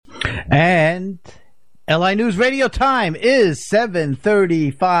And LI News Radio time is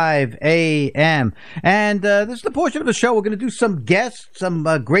 7:35 a.m. And this is the portion of the show. We're going to do some guests, some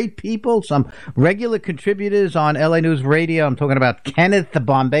great people, some regular contributors on LI News Radio. I'm talking about Kenneth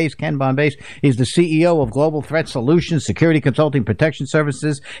Bombase. Ken Bombase. He's the CEO of Global Threat Solutions, Security Consulting Protection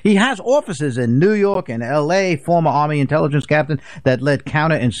Services. He has offices in New York and L.A., former Army intelligence captain that led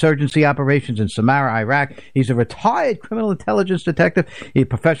counterinsurgency operations in Samarra, Iraq. He's a retired criminal intelligence detective. He's a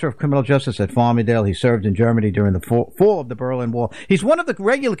professor of criminal justice at Farmingdale. He served in Germany during the fall of the Berlin Wall. He's one of the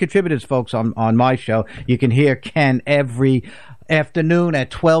regular contributors, folks, on my show. You can hear Ken every afternoon at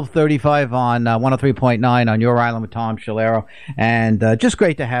 12:35 on 103.9 on Your Island with Tom Shalero, and just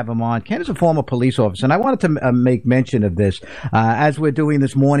great to have him on. Ken is a former police officer, and I wanted to make mention of this. As we're doing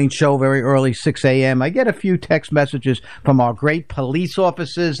this morning show very early, 6 a.m., I get a few text messages from our great police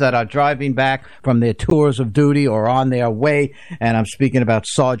officers that are driving back from their tours of duty or on their way, and I'm speaking about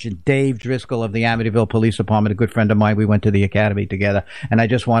Sergeant Dave Driscoll of the Amityville Police Department, a good friend of mine. We went to the academy together, and I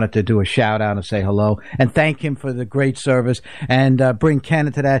just wanted to do a shout-out and say hello and thank him for the great service, and bring Ken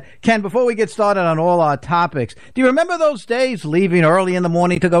into that. Ken, before we get started on all our topics, do you remember those days leaving early in the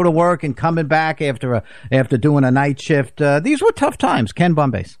morning to go to work and coming back after doing a night shift? These were tough times. Ken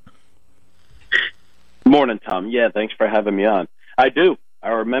Bombase. Morning, Tom. Yeah, thanks for having me on. I do. I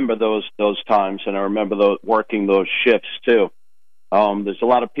remember those times, and I remember working those shifts too. There's a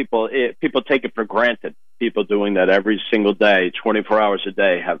lot of people take it for granted. People doing that every single day, 24 hours a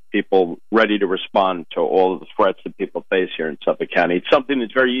day, have people ready to respond to all of the threats that people face here in Suffolk County. It's something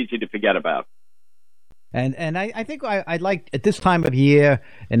that's very easy to forget about. And I think I'd like, at this time of year,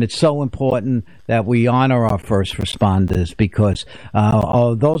 and it's so important that we honor our first responders, because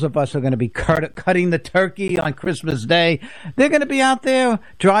those of us who are going to be cutting the turkey on Christmas Day, they're going to be out there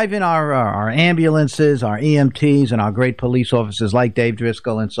driving our ambulances, our EMTs, and our great police officers like Dave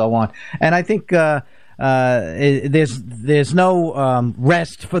Driscoll and so on. And I think there's no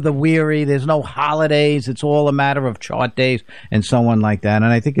rest for the weary. There's no holidays. It's all a matter of chart days and so on like that.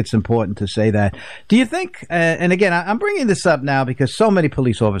 And I think it's important to say that. Do you think, and again, I'm bringing this up now because so many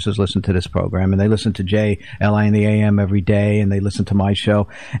police officers listen to this program, and they listen to JLI in the AM every day, and they listen to my show.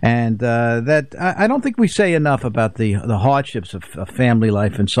 And that I don't think we say enough about the hardships of family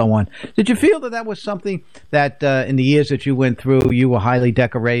life and so on. Did you feel that was something that in the years that you went through, you were highly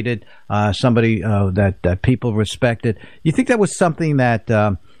decorated, somebody that people respected? You think that was something that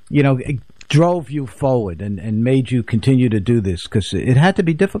drove you forward and made you continue to do this, because it had to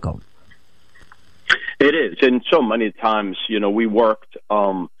be difficult? It is, and so many times, we worked.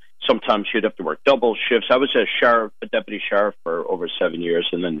 Sometimes you'd have to work double shifts. I was a deputy sheriff for over 7 years,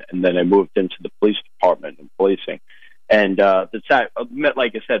 and then I moved into the police department and policing. And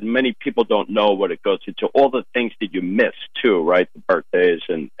like I said, many people don't know what it goes into. All the things that you miss too, right? The birthdays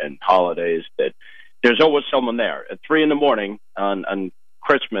and holidays. That there's always someone there at 3 a.m. on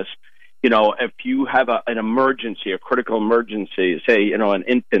Christmas. If you have an emergency, a critical emergency, say an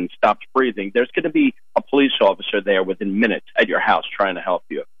infant stops breathing, there's going to be a police officer there within minutes at your house trying to help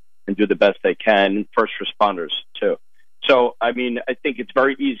you and do the best they can. First responders too. So I think it's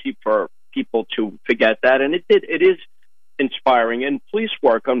very easy for people to forget that, and it is inspiring. And police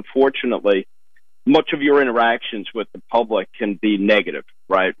work, unfortunately, much of your interactions with the public can be negative,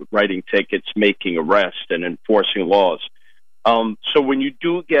 right? Writing tickets, making arrests, and enforcing laws. So when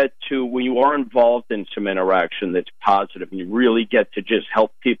you are involved in some interaction that's positive, and you really get to just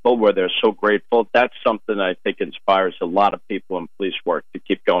help people where they're so grateful, that's something I think inspires a lot of people in police work to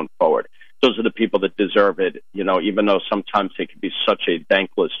keep going forward. Those are the people that deserve it, even though sometimes it can be such a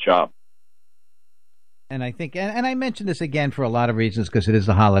thankless job. And I think, and I mention this again for a lot of reasons, because it is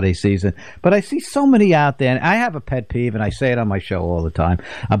the holiday season, but I see so many out there, and I have a pet peeve, and I say it on my show all the time,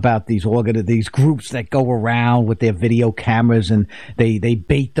 about these groups that go around with their video cameras, and they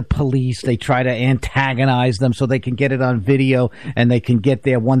bait the police. They try to antagonize them so they can get it on video, and they can get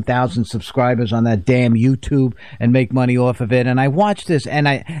their 1,000 subscribers on that damn YouTube and make money off of it. And I watch this, and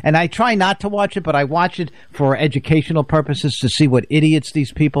I try not to watch it, but I watch it for educational purposes to see what idiots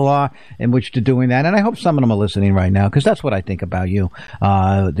these people are in which to doing that. And I hope some of them are listening right now, because that's what I think about you.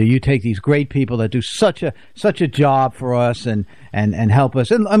 You take these great people that do such a job for us and help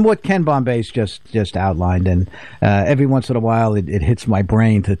us, and what Ken Bombase just outlined. And every once in a while, it hits my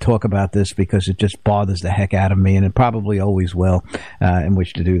brain to talk about this, because it just bothers the heck out of me, and it probably always will, in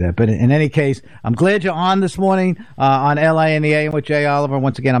which to do that. But in any case, I'm glad you're on this morning on LA in the AM with Jay Oliver.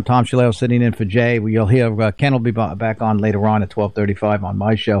 Once again, I'm Tom Shalero sitting in for Jay. You'll hear Ken will be back on later on at 12:35 on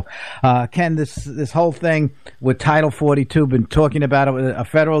my show. Ken, this whole thing with Title 42, been talking about it. A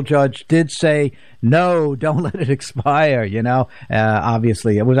federal judge did say, no, don't let it expire,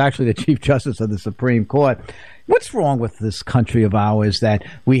 Obviously, it was actually the Chief Justice of the Supreme Court. What's wrong with this country of ours that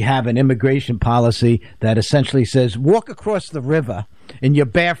we have an immigration policy that essentially says walk across the river in your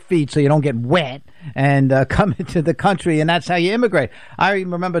bare feet so you don't get wet and come into the country, and that's how you immigrate? I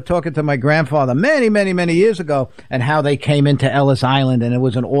remember talking to my grandfather many, many, many years ago and how they came into Ellis Island, and it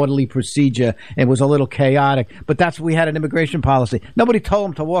was an orderly procedure. It was a little chaotic, but we had an immigration policy. Nobody told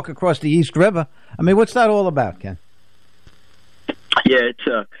them to walk across the East River. I mean, what's that all about, Ken? Yeah,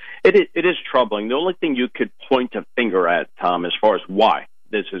 it is troubling. The only thing you could point a finger at, Tom, as far as why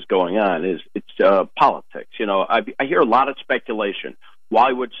this is going on is it's politics. You know, I hear a lot of speculation. Why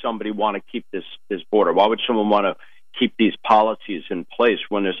would somebody want to keep this border? Why would someone want to keep these policies in place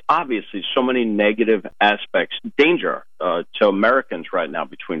when there's obviously so many negative aspects, danger to Americans right now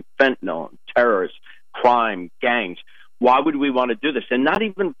between fentanyl, terrorists, crime, gangs? Why would we want to do this? And not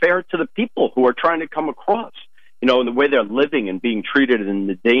even fair to the people who are trying to come across, you know, in the way they're living and being treated and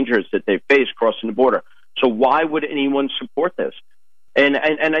the dangers that they face crossing the border. So why would anyone support this? And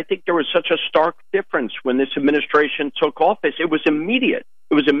I think there was such a stark difference when this administration took office. It was immediate.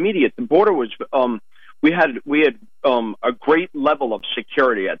 The border was we had a great level of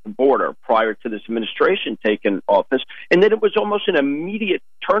security at the border prior to this administration taking office, and then it was almost an immediate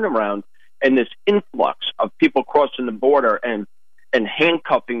turnaround and this influx of people crossing the border and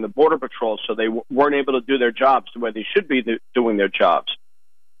handcuffing the Border Patrol so they weren't able to do their jobs the way they should be doing their jobs.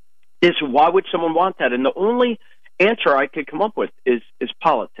 Why would someone want that? And the only answer I could come up with is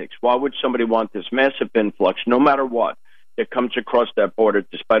politics. Why would somebody want this massive influx, no matter what, that comes across that border,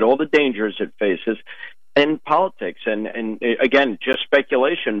 despite all the dangers it faces, and politics? And again, just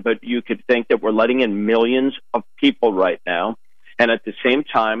speculation, but you could think that we're letting in millions of people right now, and at the same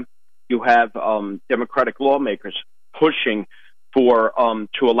time, you have Democratic lawmakers pushing for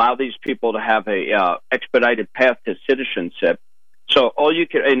to allow these people to have a expedited path to citizenship. So all you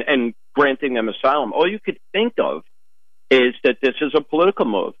could and granting them asylum, all you could think of is that this is a political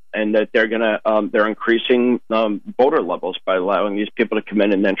move, and that they're increasing voter levels by allowing these people to come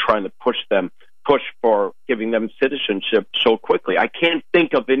in and then trying to push for giving them citizenship so quickly. I can't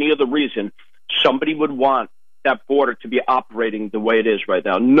think of any other reason somebody would want that border to be operating the way it is right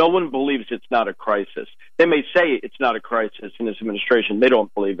now. No one believes it's not a crisis. They may say it's not a crisis in this administration. They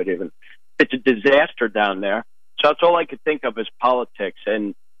don't believe it even. It's a disaster down there. So that's all I could think of is politics.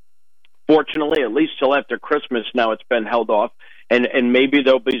 And fortunately, at least till after Christmas now, it's been held off. And maybe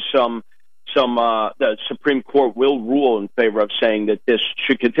there'll be the Supreme Court will rule in favor of saying that this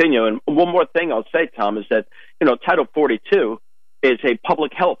should continue. And one more thing I'll say, Tom, is that, you know, Title 42 is a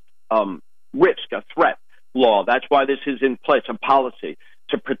public health risk, a threat law. That's why this is in place, a policy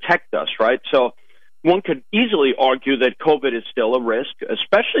to protect us, right? So one could easily argue that COVID is still a risk,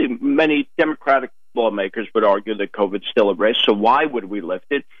 especially many Democratic lawmakers would argue that COVID is still a risk. So why would we lift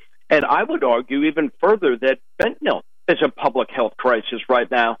it? And I would argue even further that fentanyl is a public health crisis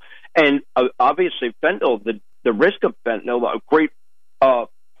right now. And obviously fentanyl, the risk of fentanyl, a great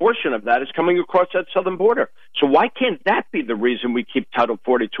portion of that is coming across that southern border. So why can't that be the reason we keep Title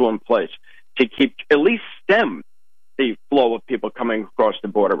 42 in place, to keep at least stem the flow of people coming across the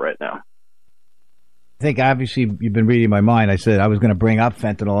border right now? I think obviously you've been reading my mind. I said I was going to bring up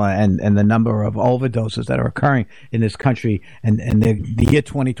fentanyl and the number of overdoses that are occurring in this country. And the year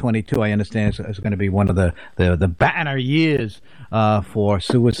 2022, I understand, is going to be one of the banner years for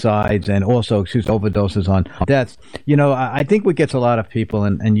suicides and also overdoses on deaths. You know, I think what gets a lot of people,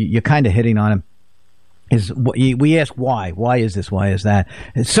 and you're kind of hitting on them, is we ask why. Why is this? Why is that?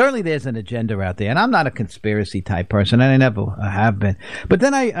 And certainly there's an agenda out there, and I'm not a conspiracy type person, and I never have been. But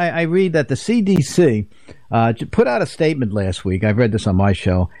then I read that the CDC put out a statement last week. I've read this on my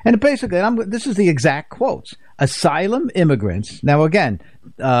show, and basically, this is the exact quotes. Asylum immigrants. Now, again,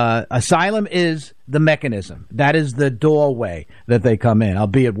 asylum is the mechanism. That is the doorway that they come in,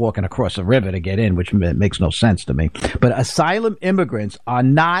 albeit walking across a river to get in, which makes no sense to me. But asylum immigrants are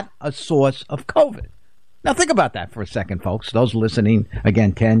not a source of COVID. Now, think about that for a second, folks. Those listening,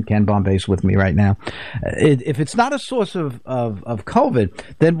 again, Ken Bombay's with me right now. If it's not a source of COVID,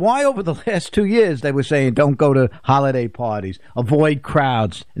 then why over the last 2 years they were saying don't go to holiday parties, avoid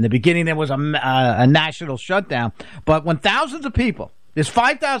crowds? In the beginning, there was a national shutdown. But when thousands of people, there's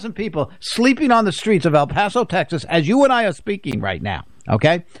 5,000 people sleeping on the streets of El Paso, Texas, as you and I are speaking right now,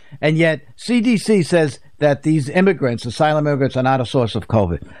 okay? And yet CDC says that these immigrants, asylum immigrants, are not a source of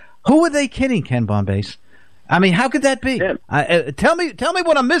COVID. Who are they kidding, Ken Bombay? I mean, how could that be? Yeah. Tell me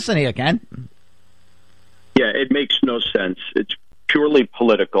what I'm missing here, Ken. Yeah, it makes no sense. It's purely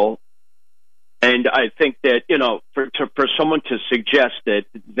political. And I think that, for someone to suggest that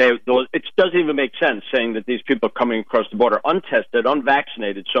it doesn't even make sense saying that these people coming across the border untested,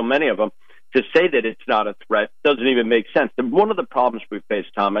 unvaccinated, so many of them, to say that it's not a threat doesn't even make sense. And one of the problems we face,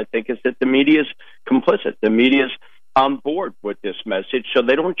 Tom, I think, is that the media is complicit. The media is on board with this message, so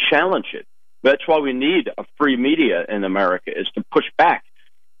they don't challenge it. That's why we need a free media in America, is to push back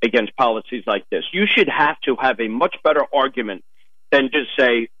against policies like this. You should have to have a much better argument than just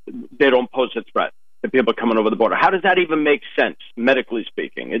say they don't pose a threat to people coming over the border. How does that even make sense, medically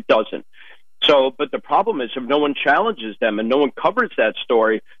speaking? It doesn't. So, but the problem is if no one challenges them and no one covers that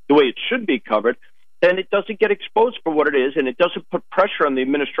story the way it should be covered, then it doesn't get exposed for what it is, and it doesn't put pressure on the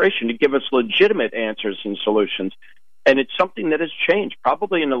administration to give us legitimate answers and solutions. And it's something that has changed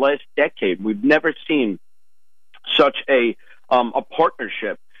probably in the last decade. We've never seen such a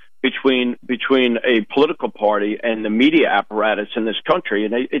partnership between a political party and the media apparatus in this country,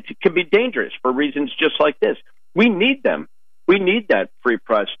 and it can be dangerous for reasons just like this. We need them. We need that free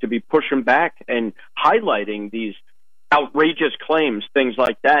press to be pushing back and highlighting these outrageous claims, things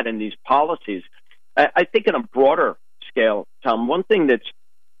like that, and these policies. I think on a broader scale, Tom, one thing that's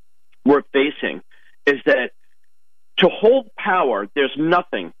we're facing is that to hold power, there's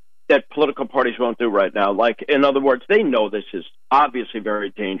nothing that political parties won't do right now. Like, in other words, they know this is obviously very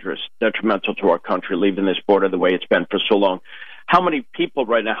dangerous, detrimental to our country, leaving this border the way it's been for so long. How many people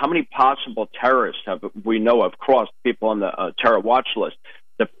right now, how many possible terrorists have crossed people on the terror watch list?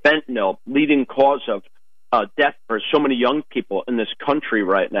 The fentanyl, leading cause of death for so many young people in this country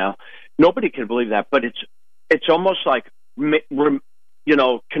right now. Nobody can believe that, but it's almost like,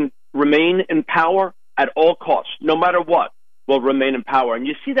 can remain in power at all costs, no matter what, will remain in power. And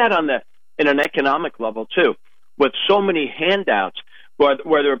you see that in an economic level too, with so many handouts,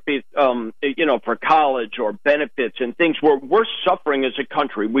 whether it be for college or benefits and things where we're suffering as a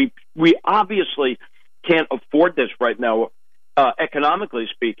country. We obviously can't afford this right now, economically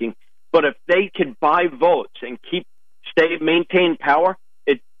speaking. But if they can buy votes and maintain power,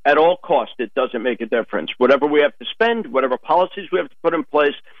 at all costs, it doesn't make a difference. Whatever we have to spend, whatever policies we have to put in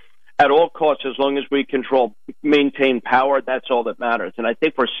place, at all costs, as long as we maintain power, that's all that matters. And I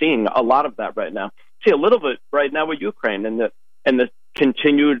think we're seeing a lot of that right now. See a little bit right now with Ukraine and the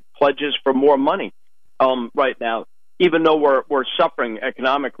continued pledges for more money right now. Even though we're suffering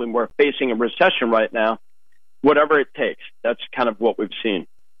economically, we're facing a recession right now. Whatever it takes, that's kind of what we've seen.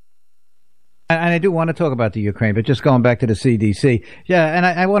 And I do want to talk about the Ukraine, but just going back to the CDC. Yeah, and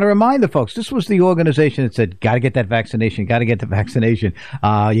I want to remind the folks, this was the organization that said, got to get that vaccination, got to get the vaccination.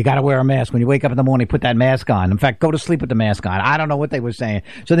 You got to wear a mask. When you wake up in the morning, put that mask on. In fact, go to sleep with the mask on. I don't know what they were saying.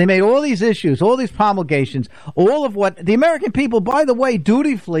 So they made all these issues, all these promulgations, all of what the American people, by the way,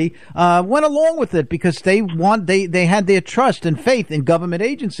 dutifully went along with it because they had their trust and faith in government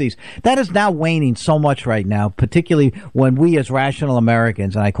agencies. That is now waning so much right now, particularly when we as rational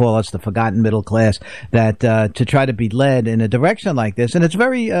Americans, and I call us the forgotten middle class, that to try to be led in a direction like this, and it's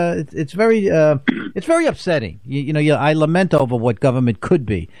very upsetting. I lament over what government could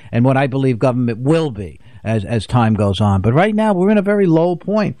be and what I believe government will be as time goes on. But right now we're in a very low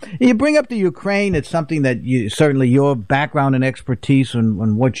point. You bring up the Ukraine; it's something that certainly your background and expertise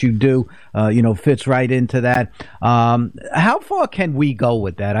and what you do, fits right into that. How far can we go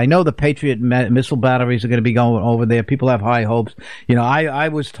with that? I know the Patriot missile batteries are going to be going over there. People have high hopes. I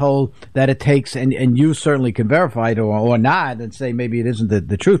was told that it takes, and you certainly can verify it or not and say maybe it isn't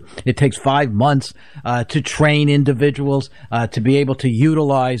the truth. It takes 5 months to train individuals to be able to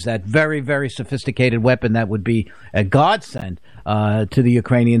utilize that very, very sophisticated weapon that would be a godsend to the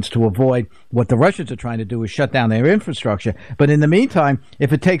Ukrainians to avoid what the Russians are trying to do, is shut down their infrastructure. But in the meantime,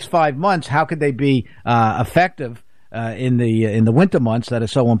 if it takes 5 months, how could they be effective in the winter months that are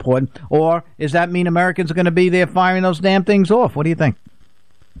so important? Or does that mean Americans are going to be there firing those damn things off? What do you think?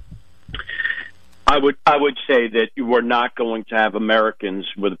 I would say that we're not going to have Americans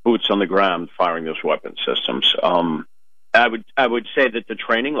with boots on the ground firing those weapon systems. I would say that the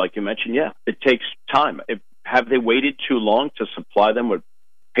training, like you mentioned, it takes time. Have they waited too long to supply them with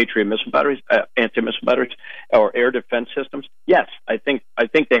Patriot missile batteries, anti-missile batteries, or air defense systems? Yes, I think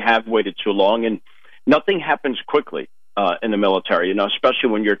they have waited too long, and nothing happens quickly in the military. Especially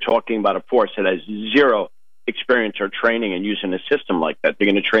when you're talking about a force that has zero experience or training in using a system like that. They're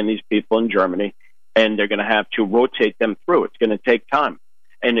going to train these people in Germany, and they're going to have to rotate them through. It's going to take time,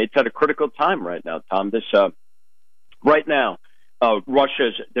 and it's at a critical time right now, Tom. Right now,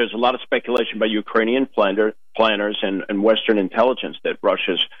 there's a lot of speculation by Ukrainian planners and Western intelligence that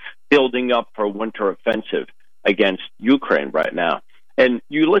Russia's building up for a winter offensive against Ukraine right now. And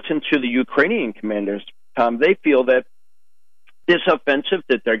you listen to the Ukrainian commanders, Tom, they feel that this offensive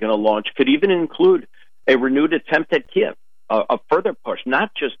that they're going to launch could even include a renewed attempt at Kiev, a further push,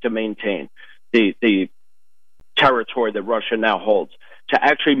 not just to maintain the territory that Russia now holds, to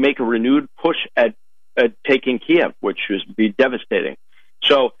actually make a renewed push at taking Kiev, which would be devastating.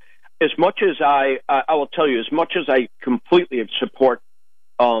 So as much as I will tell you, as much as I completely support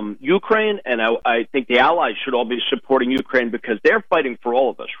Ukraine, and I think the allies should all be supporting Ukraine because they're fighting for all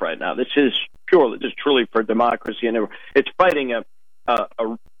of us right now. This is truly for democracy, and it's fighting a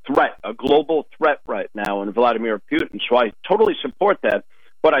threat, a global threat right now in Vladimir Putin. So I totally support that.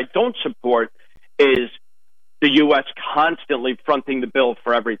 What I don't support is the U.S. constantly fronting the bill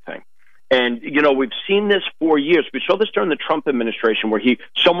for everything. And, we've seen this for years. We saw this during the Trump administration where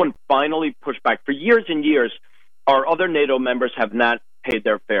someone finally pushed back. For years and years, our other NATO members have not paid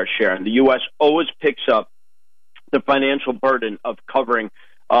their fair share. And the U.S. always picks up the financial burden of covering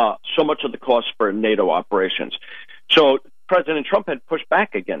so much of the cost for NATO operations. So President Trump had pushed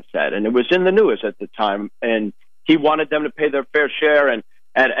back against that, and it was in the news at the time. And he wanted them to pay their fair share. And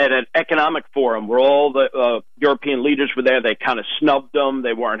at an economic forum where all the European leaders were there, they kind of snubbed him.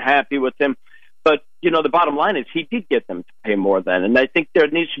 They weren't happy with him. But, the bottom line is he did get them to pay more then. And I think there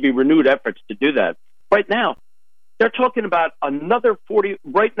needs to be renewed efforts to do that. Right now, they're talking about another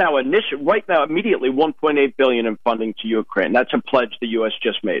immediately $1.8 billion in funding to Ukraine. That's a pledge the U.S.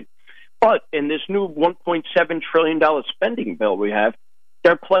 just made. But in this new $1.7 trillion spending bill we have,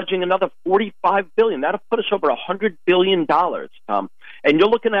 they're pledging another $45 billion. That'll put us over $100 billion, Tom. And you're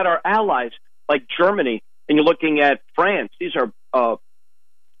looking at our allies like Germany, and you're looking at France. These are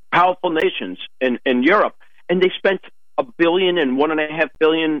powerful nations in Europe, and they spent $1 billion and $1.5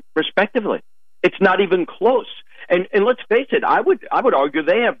 billion respectively. It's not even close. And let's face it, I would argue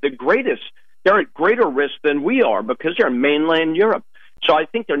they have they're at greater risk than we are because they're in mainland Europe. So I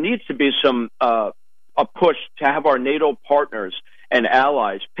think there needs to be a push to have our NATO partners and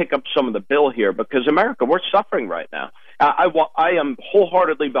allies pick up some of the bill here because America, we're suffering right now. I am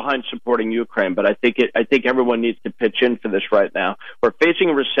wholeheartedly behind supporting Ukraine, but I think everyone needs to pitch in for this right now. We're facing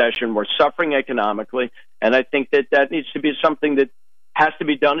a recession. We're suffering economically, and I think that needs to be something that has to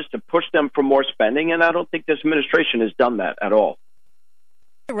be done is to push them for more spending, and I don't think this administration has done that at all.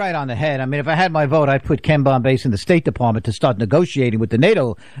 Right on the head. I mean, if I had my vote, I'd put Ken Bombase in the State Department to start negotiating with the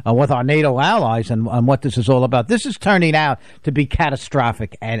NATO, with our NATO allies, and what this is all about. This is turning out to be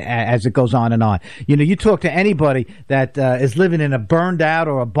catastrophic, and as it goes on and on. You talk to anybody that is living in a burned out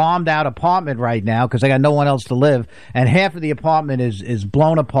or a bombed out apartment right now because they got no one else to live, and half of the apartment is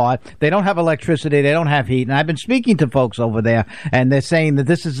blown apart. They don't have electricity. They don't have heat. And I've been speaking to folks over there, and they're saying that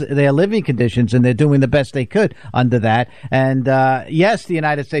this is their living conditions, and they're doing the best they could under that. And yes, the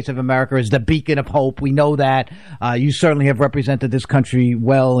United States of America is the beacon of hope. We know that. You certainly have represented this country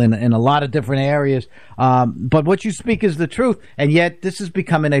well in a lot of different areas. But what you speak is the truth. And yet this is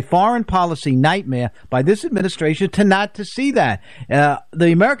becoming a foreign policy nightmare by this administration to see that.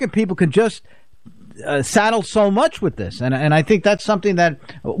 The American people can just saddled so much with this, and I think that's something that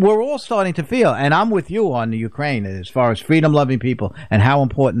we're all starting to feel. And I'm with you on the Ukraine as far as freedom-loving people and how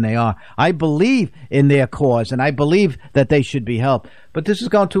important they are. I believe in their cause, and I believe that they should be helped. But this has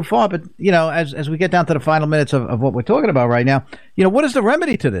gone too far. But as we get down to the final minutes of what we're talking about right now, what is the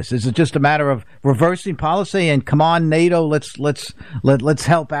remedy to this? Is it just a matter of reversing policy and come on, NATO, let's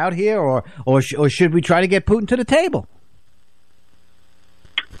help out here, or should we try to get Putin to the table?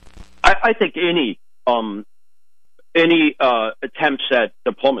 I think any attempts at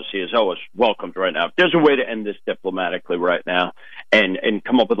diplomacy is always welcomed right now. If there's a way to end this diplomatically right now and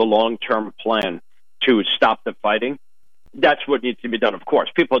come up with a long-term plan to stop the fighting, that's what needs to be done. Of course,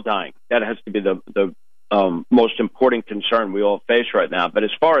 people are dying. That has to be the most important concern we all face right now. But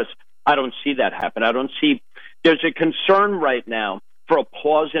as far as I don't see that happen, there's a concern right now for a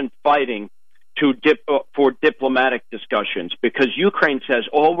pause in fighting for diplomatic discussions, because Ukraine says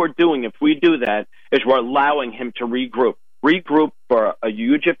all we're doing if we do that is we're allowing him to regroup for a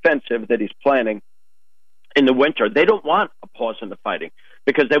huge offensive that he's planning in the winter. They don't want a pause in the fighting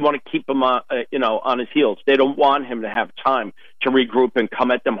because they want to keep him on his heels. They don't want him to have time to regroup and come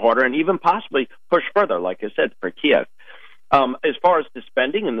at them harder and even possibly push further, like I said, for Kiev. As far as the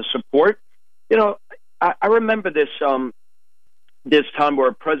spending and the support, I remember this time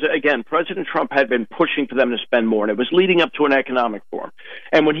where President Trump had been pushing for them to spend more, and it was leading up to an economic forum.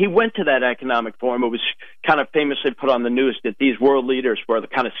 And when he went to that economic forum, it was kind of famously put on the news that these world leaders were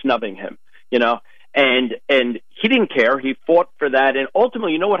kind of snubbing him, and he didn't care. He fought for that. And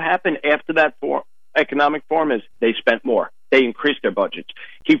ultimately, what happened after that economic forum is they spent more. They increased their budgets.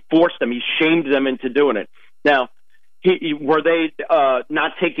 He forced them. He shamed them into doing it. Now, Were they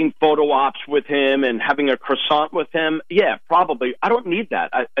not taking photo ops with him and having a croissant with him? Yeah, probably. I don't need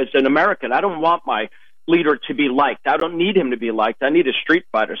that. As an American, I don't want my leader to be liked. I don't need him to be liked. I need a street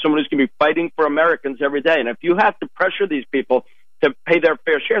fighter, someone who's going to be fighting for Americans every day. And if you have to pressure these people to pay their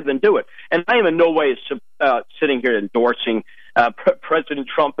fair share, then do it. And I am in no way sitting here endorsing President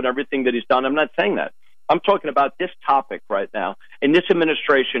Trump and everything that he's done. I'm not saying that. I'm talking about this topic right now. And this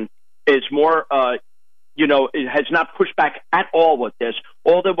administration is more, it has not pushed back at all with this.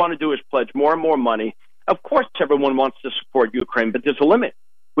 All they want to do is pledge more and more money. Of course, everyone wants to support Ukraine, but there's a limit.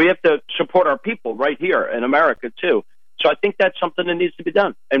 We have to support our people right here in America, too. So I think that's something that needs to be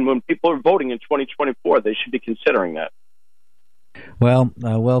done. And when people are voting in 2024, they should be considering that. Well,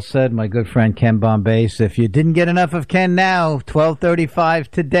 well said, my good friend Ken Bombay. If you didn't get enough of Ken now, 12:35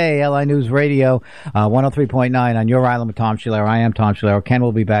 today, LI News Radio, 103.9 on your island with Tom Schilaro. I am Tom Schilaro. Ken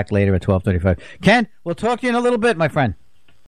will be back later at 12:35. Ken, we'll talk to you in a little bit, my friend.